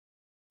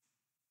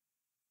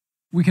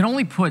We can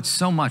only put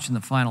so much in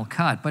the final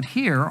cut, but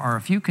here are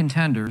a few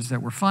contenders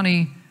that were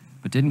funny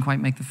but didn't quite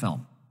make the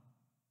film.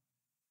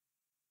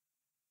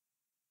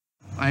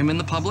 I'm in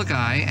the public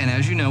eye, and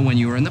as you know, when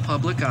you are in the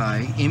public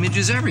eye, image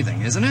is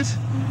everything, isn't it?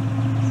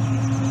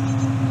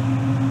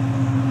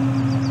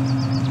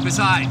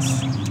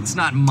 Besides, it's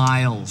not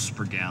miles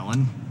per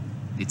gallon,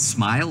 it's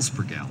smiles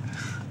per gallon.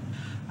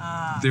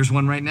 There's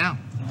one right now.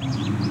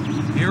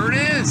 Here it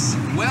is.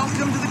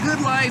 Welcome to the good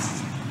life.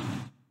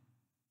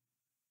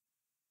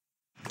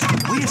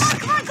 Wait a second.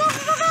 Come on, go, go,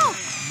 go, go!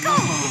 Go!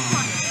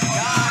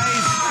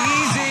 Guys,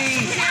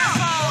 easy!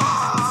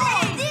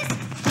 Say,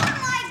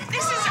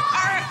 this is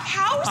our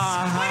house?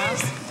 What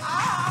is...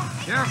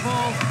 Careful.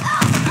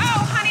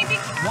 Oh, honey, be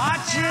careful.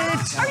 Watch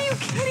it! Are you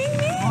kidding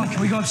me? Oh,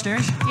 can we go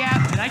upstairs?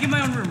 Yep. Did I get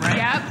my own room, right?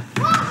 Yep.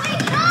 Whoa,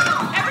 wait,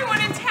 no! Everyone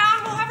in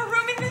town will have a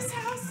room in this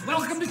house.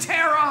 Welcome to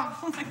Terra.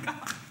 Oh, my God.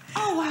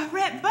 Oh,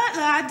 Rhett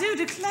Butler, I do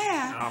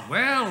declare.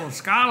 Well,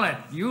 Scarlett,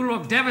 you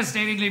look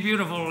devastatingly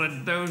beautiful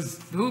in those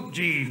hoop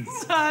jeans.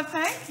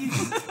 Thank you.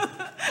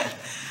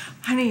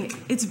 Honey,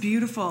 it's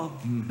beautiful,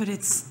 but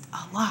it's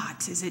a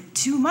lot. Is it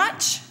too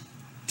much?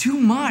 Too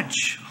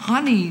much.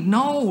 Honey,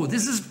 no,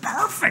 this is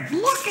perfect.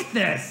 Look at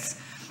this.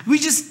 We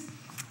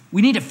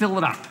need to fill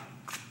it up.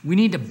 We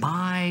need to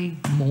buy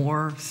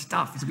more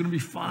stuff. It's gonna be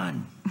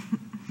fun.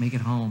 Make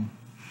it home.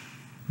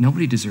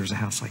 Nobody deserves a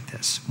house like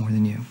this more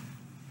than you.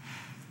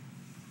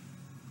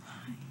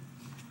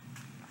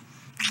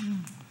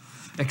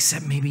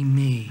 Except maybe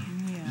me.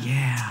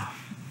 Yeah.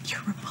 You're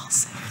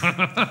repulsive.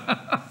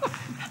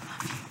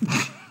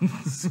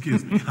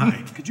 Excuse me,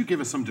 hi. Could you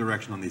give us some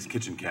direction on these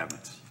kitchen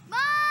cabinets?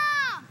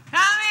 Mom!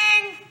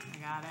 Coming! I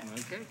got it.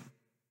 Okay.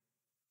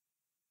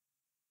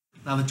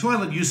 Now, the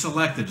toilet you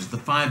selected is the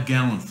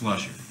 5-gallon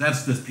flusher.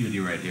 That's this beauty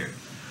right here.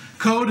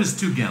 Code is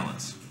 2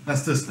 gallons.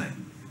 That's this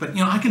thing. But,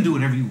 I can do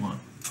whatever you want.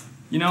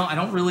 You know, I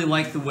don't really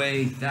like the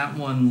way that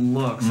one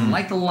looks. I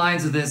like the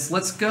lines of this.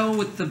 Let's go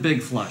with the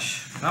big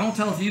flush. I won't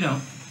tell if you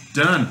don't.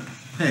 Done.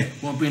 Hey,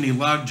 won't be any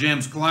log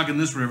jams clogging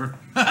this river.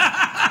 Okay.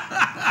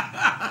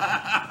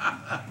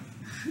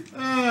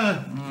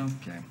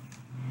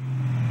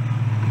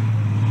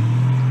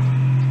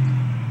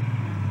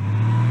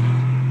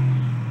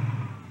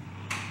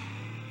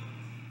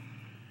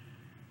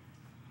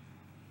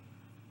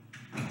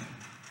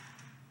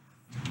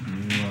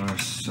 You are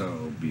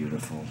so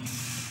beautiful.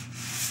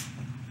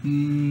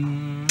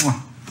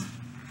 Mwah.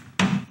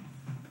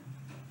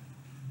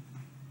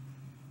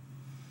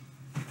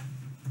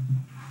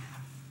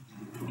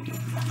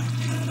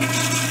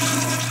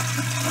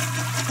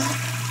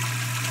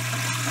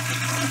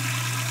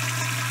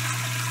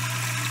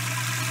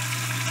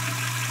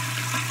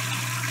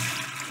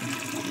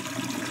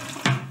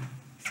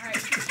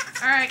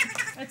 All right,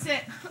 that's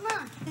it. Come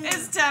on.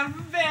 It's time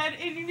for bed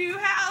in your new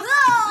house.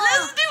 Whoa!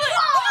 Let's do it.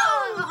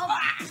 Whoa!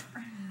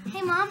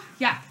 Hey, Mom.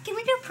 Yeah. Can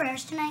we do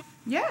prayers tonight?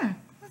 Yeah,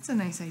 that's a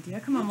nice idea.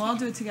 Come on, we'll all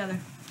do it together.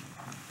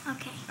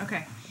 Okay.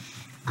 Okay.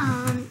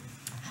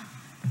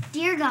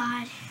 Dear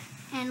God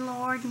and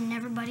Lord and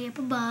everybody up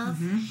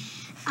above,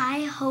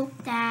 I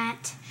hope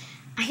that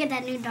I get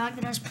that new dog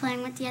that I was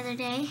playing with the other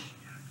day.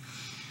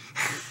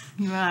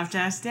 You'll have to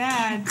ask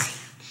Dad.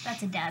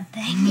 That's a dad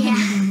thing. Yeah.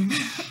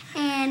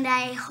 And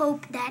I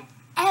hope that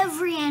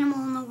every animal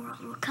in the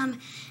world will come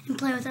and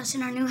play with us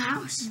in our new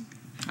house.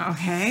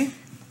 Okay.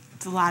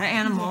 It's a lot of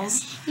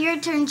animals. Your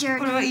turn, Jordan.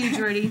 What about you,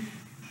 Jordy?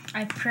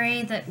 I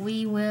pray that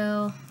we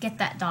will get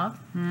that dog.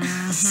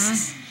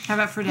 How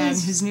about for Dad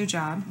and his new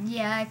job?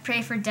 Yeah, I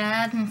pray for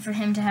Dad and for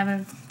him to have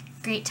a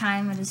great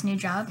time at his new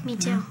job. Me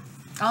too.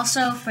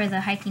 Also, for the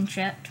hiking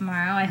trip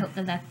tomorrow, I hope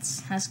that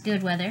has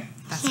good weather.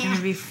 That's going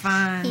to be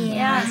fun.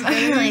 Yeah.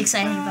 I'm really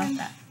excited about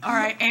that. All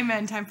right,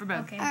 amen. Time for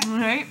bed. Okay. All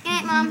right. Good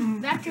night,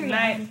 Mom. Back to Good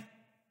night.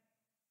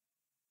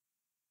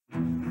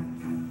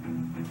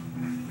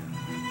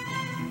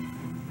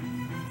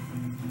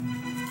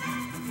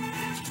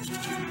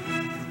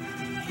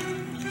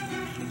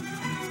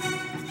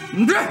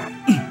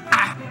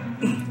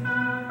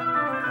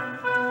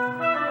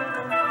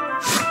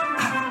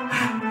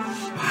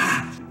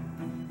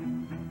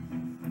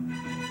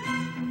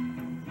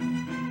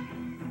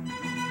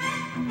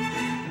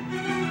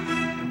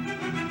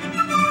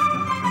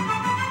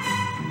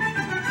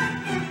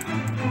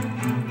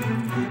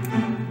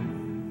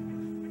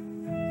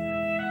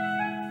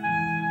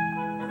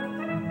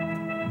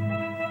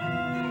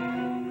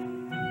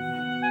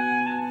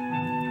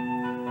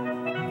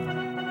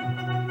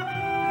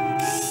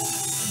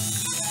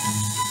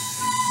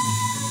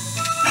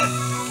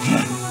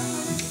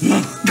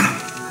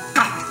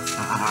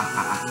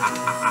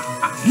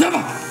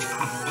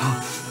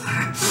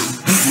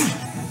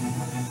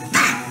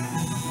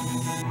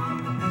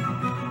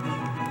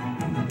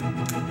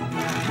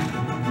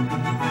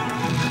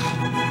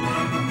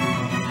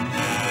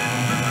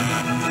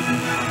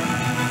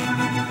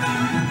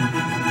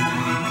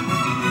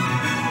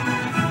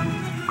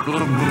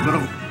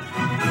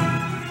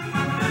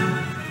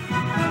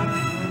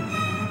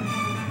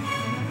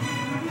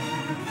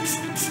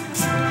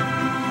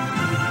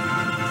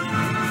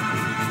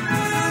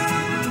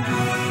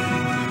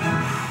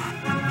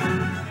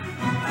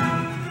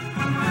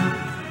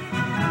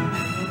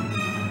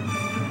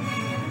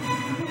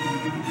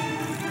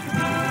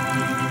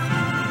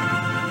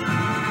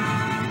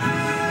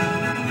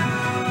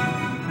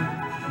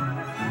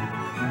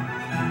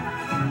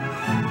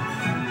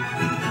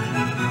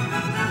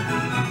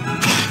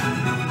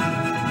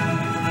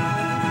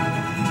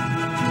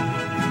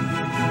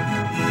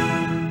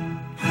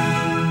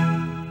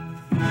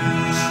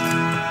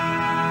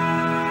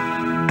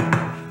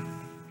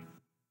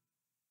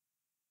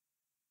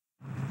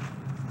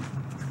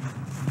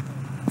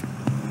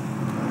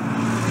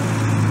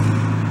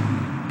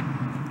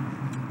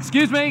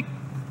 Excuse me.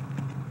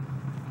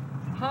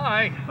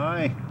 Hi.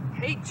 Hi.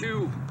 Hate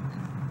to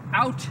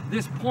out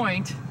this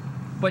point,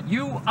 but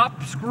you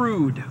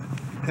up-screwed.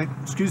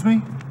 Excuse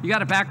me? You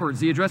got it backwards.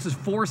 The address is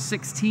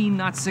 416,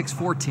 not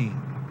 614.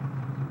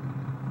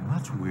 Well,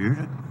 that's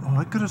weird.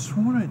 I could have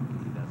sworn it.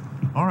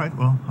 All right,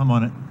 well, I'm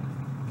on it.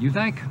 You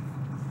think?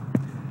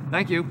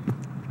 Thank you.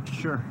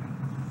 Sure.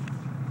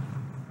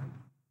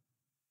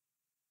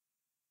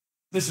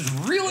 This is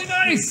really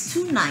nice.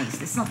 Too nice.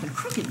 There's something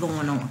crooked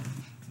going on.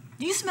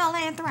 Do you smell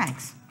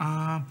anthrax?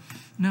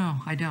 No,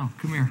 I don't.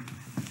 Come here.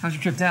 How's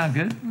your trip down?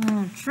 Good?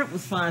 Trip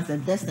was fine. It's the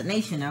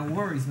destination that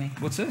worries me.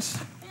 What's this?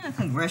 Yeah,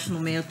 congressional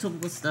mail,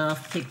 typical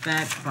stuff,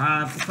 kickback,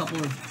 bribes, a couple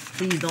of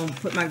please don't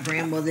put my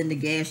grandmother in the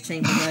gas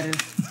chamber letters.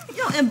 You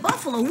know, in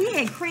Buffalo, we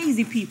had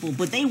crazy people,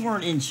 but they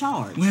weren't in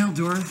charge. Well,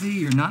 Dorothy,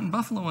 you're not in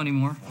Buffalo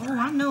anymore. Oh,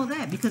 I know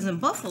that, because in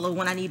Buffalo,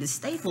 when I needed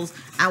Staples,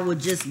 I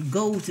would just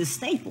go to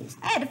Staples.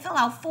 I had to fill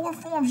out 4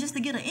 forms just to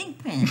get an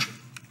ink pen.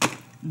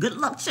 Good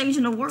luck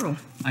changing the world.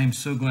 I am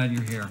so glad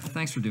you're here.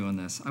 Thanks for doing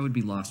this. I would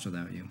be lost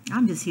without you.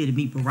 I'm just here to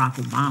meet Barack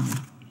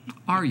Obama.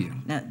 Are you?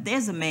 Now,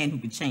 there's a man who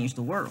could change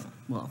the world.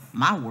 Well,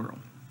 my world.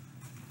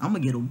 I'm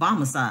gonna get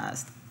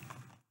Obama-sized.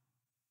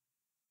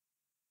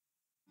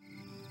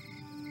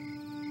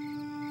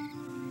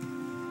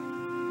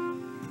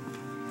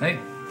 Hey.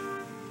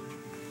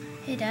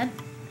 Hey, Dad.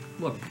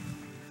 Look.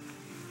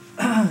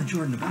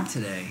 Jordan, about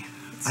today.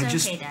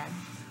 It's okay, Dad.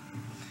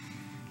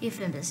 You've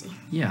been busy.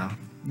 Yeah.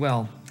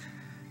 Well,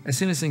 as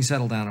soon as things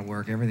settle down at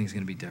work, everything's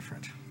going to be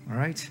different. All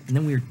right? And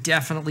then we're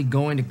definitely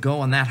going to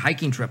go on that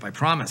hiking trip, I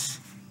promise.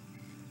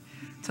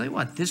 Tell you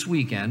what, this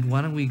weekend,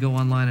 why don't we go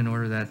online and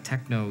order that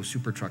techno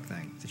super truck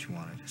thing that you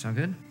wanted? Sound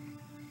good?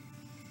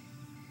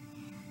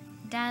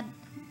 Dad,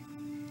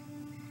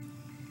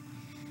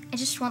 I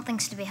just want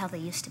things to be how they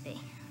used to be.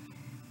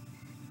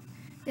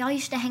 We all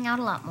used to hang out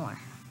a lot more.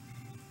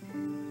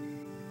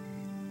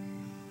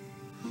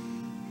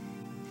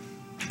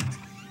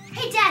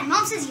 Hey, Dad,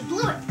 Mom says you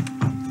blew it.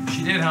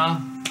 She did, huh?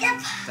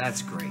 Yep.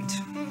 That's great.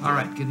 All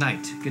right, good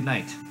night. Good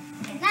night.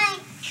 Good night.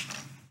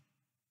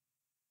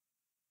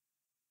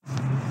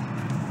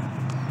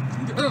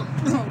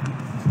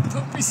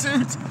 Poopy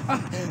suit. I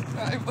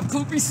have a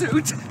poopy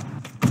suit.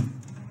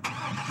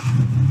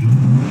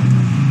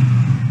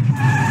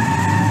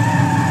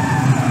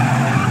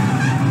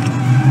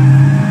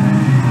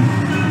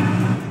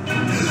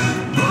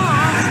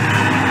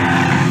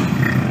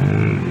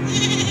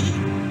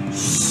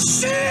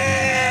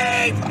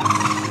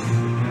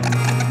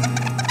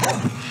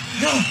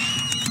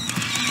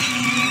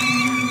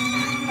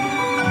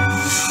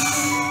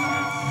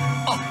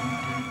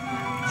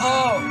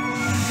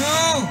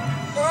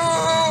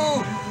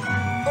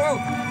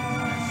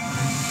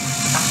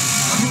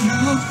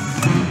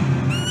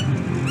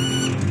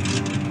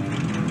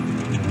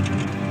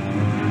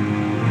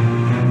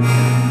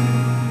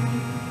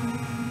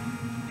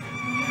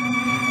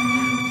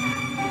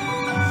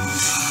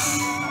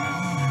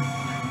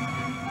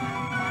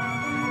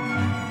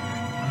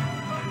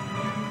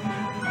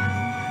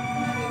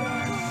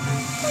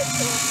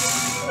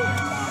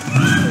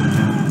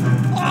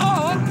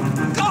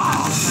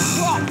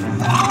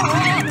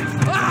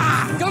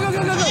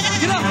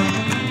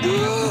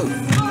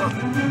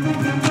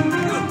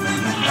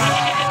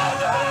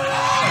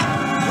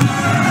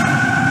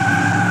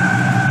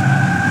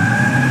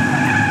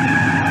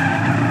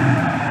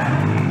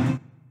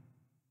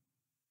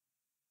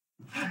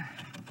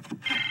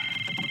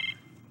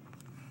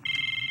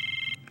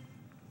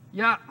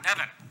 Yeah.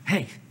 Evan.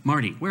 Hey,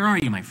 Marty, where are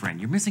you, my friend?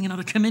 You're missing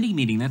another committee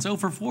meeting. That's 0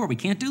 for 4. We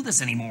can't do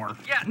this anymore.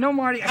 Yeah, no,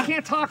 Marty, I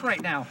can't talk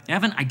right now.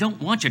 Evan, I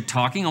don't want you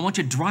talking. I want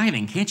you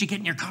driving. Can't you get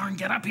in your car and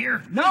get up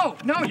here? No,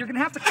 you're gonna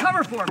have to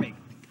cover for me.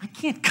 I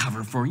can't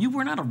cover for you.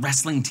 We're not a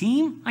wrestling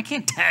team. I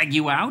can't tag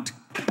you out.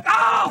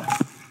 Oh!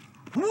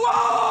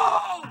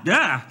 Whoa!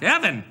 Yeah,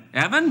 Evan.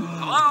 Evan?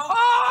 Hello?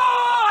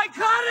 Oh, I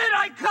cut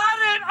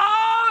it!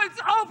 Oh, it's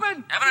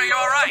open! Evan, are you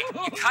all right?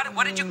 You cut it?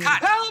 What did you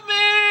cut? Help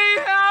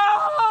me!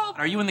 Help!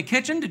 Are you in the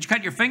kitchen? Did you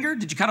cut your finger?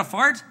 Did you cut a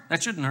fart?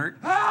 That shouldn't hurt.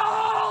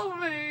 Help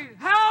me!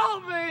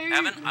 Help me!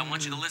 Evan, I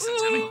want you to listen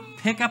to me.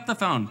 Pick up the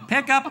phone.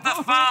 Pick up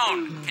the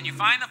phone. Can you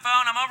find the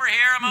phone? I'm over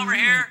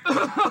here.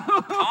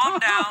 Calm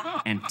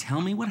down and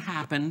tell me what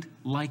happened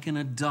like an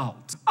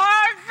adult.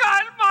 I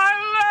cut my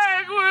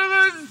leg with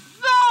a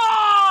saw!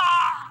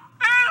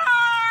 It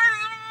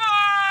hurts,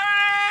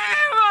 Marty!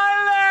 My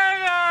leg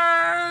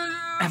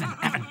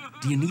hurts! Evan,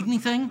 do you need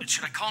anything?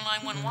 Should I call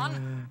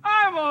 911?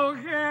 I'm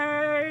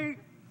okay.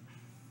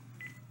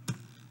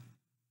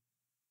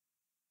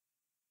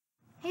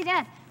 Hey,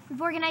 Dad,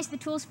 we've organized the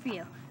tools for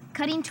you.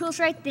 Cutting tools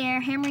right there,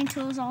 hammering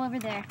tools all over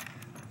there,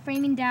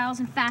 framing dowels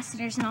and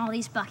fasteners in all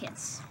these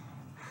buckets.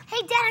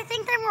 Hey, Dad, I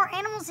think there are more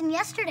animals than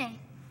yesterday.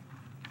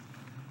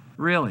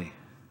 Really?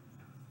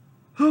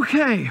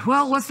 Okay,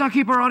 well, let's not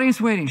keep our audience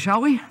waiting,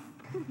 shall we?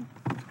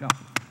 Let's go.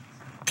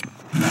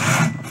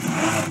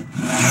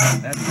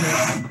 That's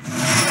it.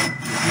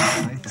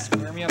 Nice.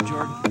 Square me up,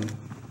 Jordan.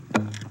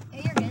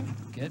 Yeah, you're good.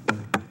 Good.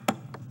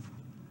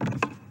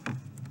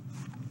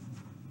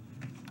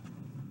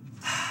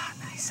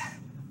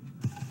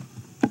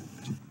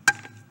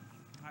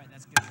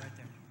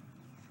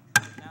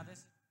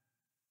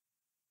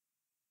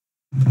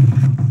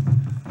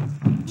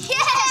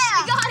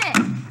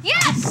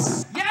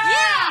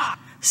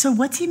 So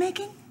what's he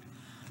making?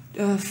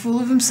 A fool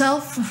of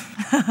himself.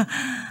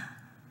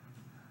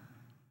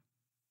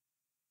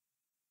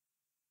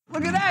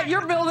 Look at that,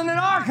 you're building an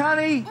ark,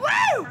 honey.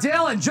 Woo!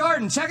 Dylan,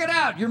 Jordan, check it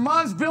out. Your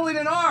mom's building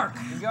an ark.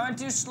 You're going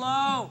too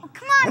slow. Oh,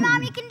 come on,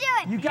 Mom, you can do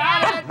it. You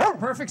got it.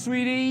 Perfect,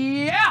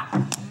 sweetie.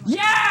 Yeah.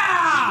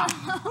 Yeah.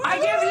 I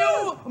give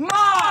you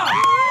Mom.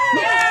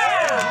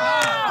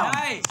 Yeah.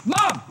 Nice.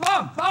 Mom.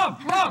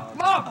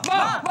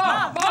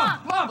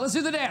 Let's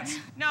do the dance.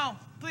 No,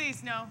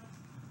 please, no.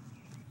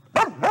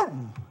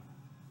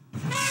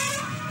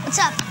 What's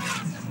up?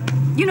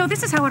 You know,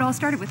 this is how it all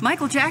started with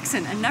Michael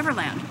Jackson and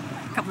Neverland.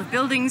 A couple of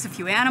buildings, a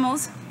few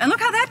animals, and look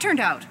how that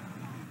turned out.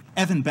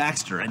 Evan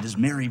Baxter and his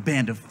merry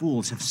band of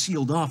fools have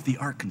sealed off the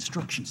Ark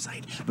construction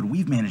site, but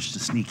we've managed to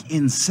sneak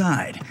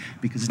inside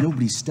because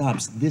nobody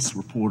stops this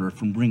reporter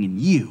from bringing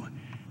you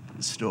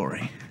the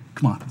story.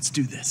 Come on, let's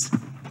do this.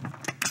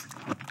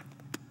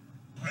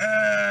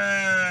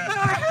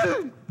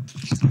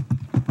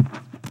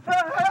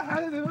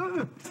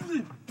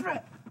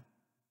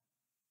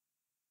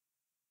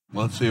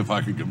 Let's see if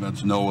I can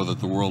convince Noah that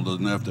the world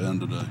doesn't have to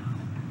end today.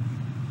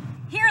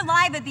 Here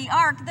live at the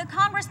Ark, the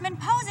congressman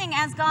posing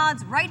as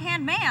God's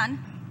right-hand man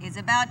is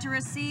about to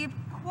receive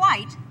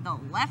quite the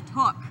left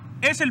hook.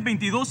 Es el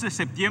 22 de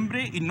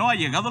septiembre y no ha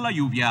llegado la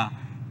lluvia.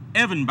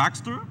 Evan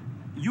Baxter,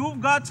 you've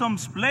got some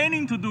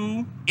splaining to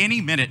do. Any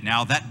minute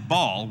now, that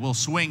ball will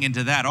swing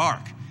into that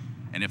ark.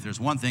 And if there's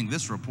one thing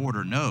this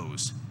reporter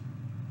knows,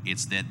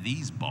 it's that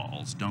these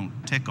balls don't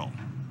tickle.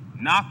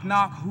 Knock,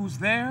 knock, who's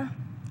there?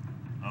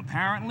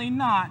 Apparently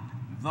not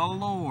the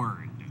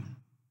Lord.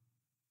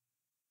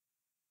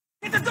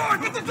 Get the door!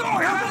 Get the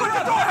door! Help with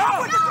the door!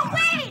 Help with the door! No,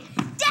 wait!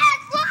 Dad,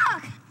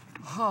 look!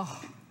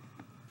 Oh,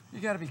 you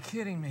gotta be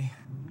kidding me.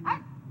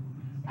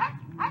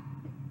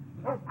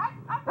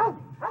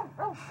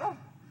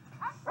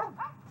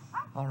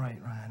 All right,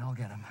 Ryan, I'll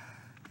get him.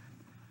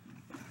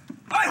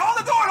 Hey, hold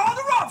the door! Hold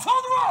the ropes!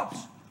 Hold the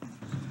ropes!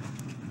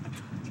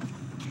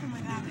 Oh my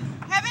God.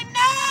 Heaven,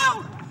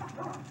 no!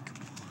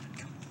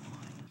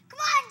 Come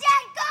on,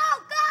 Dad, go!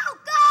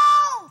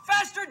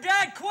 Faster,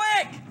 Dad,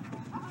 quick!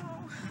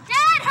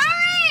 Dad,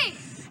 hurry!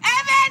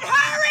 Evan,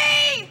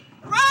 hurry!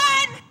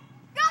 Run!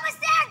 You're almost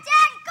there,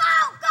 Dad! Go!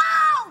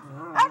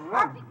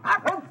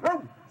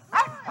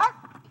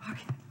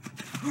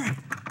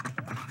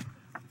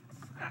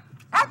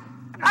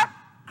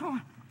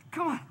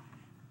 Come on,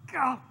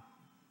 go.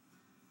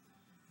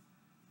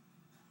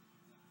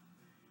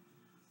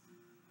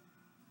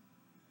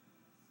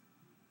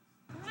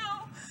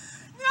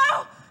 No!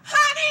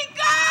 Honey,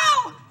 go!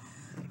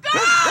 Go!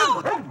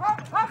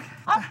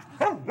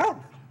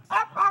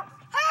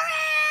 Hurry!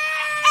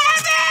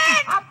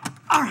 Evan!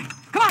 All right,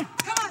 come on.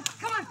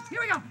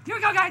 Here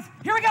we go, guys.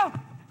 Here we go.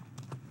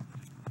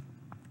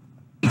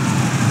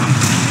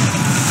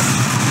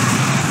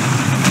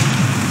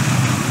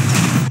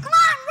 Come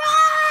on,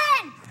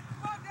 run!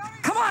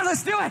 Come on,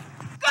 let's do it.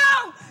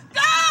 Go!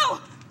 Go!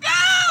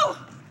 Go!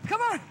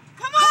 Come on.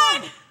 Come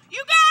on!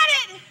 You got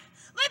it!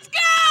 Let's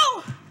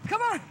go!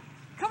 Come on.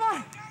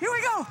 Here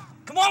we go.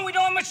 Come on, we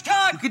don't have much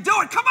time. You can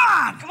do it! Come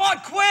on! Come on,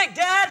 quick,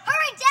 Dad.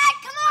 Hurry, Dad,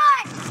 come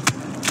on!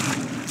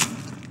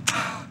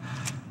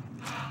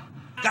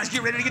 Guys,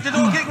 get ready to get the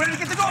door! Get ready to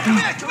get the door! Come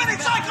in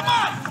inside! Come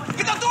on!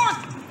 Get the doors!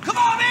 Come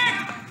on,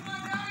 man!